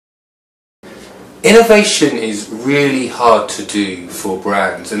Innovation is really hard to do for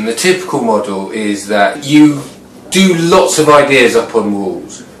brands, and the typical model is that you do lots of ideas up on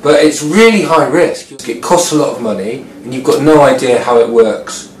walls, but it's really high risk. It costs a lot of money and you've got no idea how it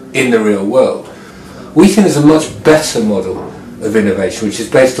works in the real world. We think there's a much better model of innovation, which is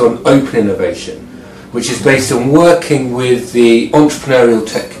based on open innovation, which is based on working with the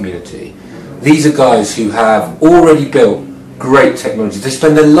entrepreneurial tech community. These are guys who have already built great technologies. They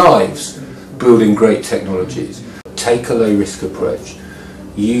spend their lives building great technologies. Take a low risk approach.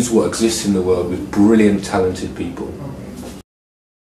 Use what exists in the world with brilliant, talented people.